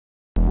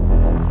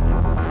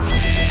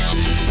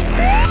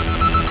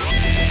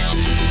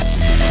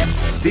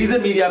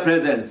Season Media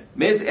presents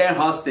Miss Air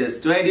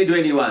Hostess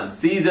 2021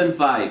 Season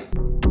 5.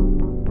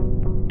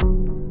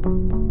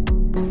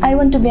 I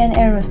want to be an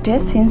air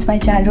hostess since my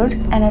childhood,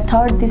 and I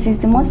thought this is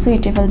the most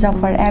suitable job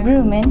for every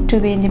woman to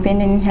be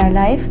independent in her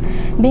life.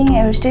 Being an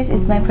air hostess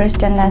is my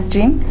first and last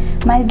dream.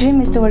 My dream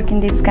is to work in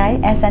the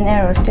sky as an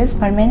air hostess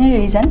for many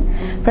reasons.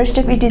 First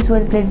of it is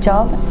well-paid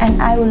job,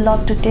 and I would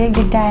love to take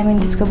the time in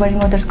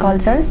discovering other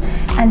cultures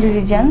and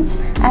religions.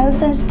 I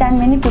also understand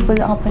many people's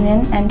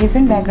opinion and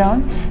different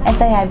background, as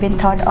I have been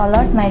taught a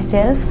lot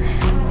myself.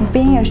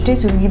 Being a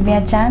hostess will give me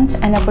a chance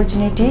and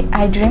opportunity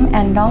I dream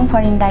and long for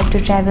in life to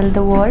travel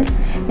the world.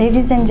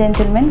 Ladies and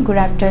gentlemen, good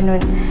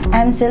afternoon.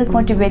 I am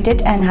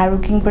self-motivated and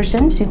hardworking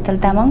person, SHITAL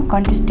Tamang,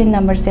 contestant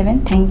number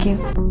 7. Thank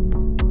you.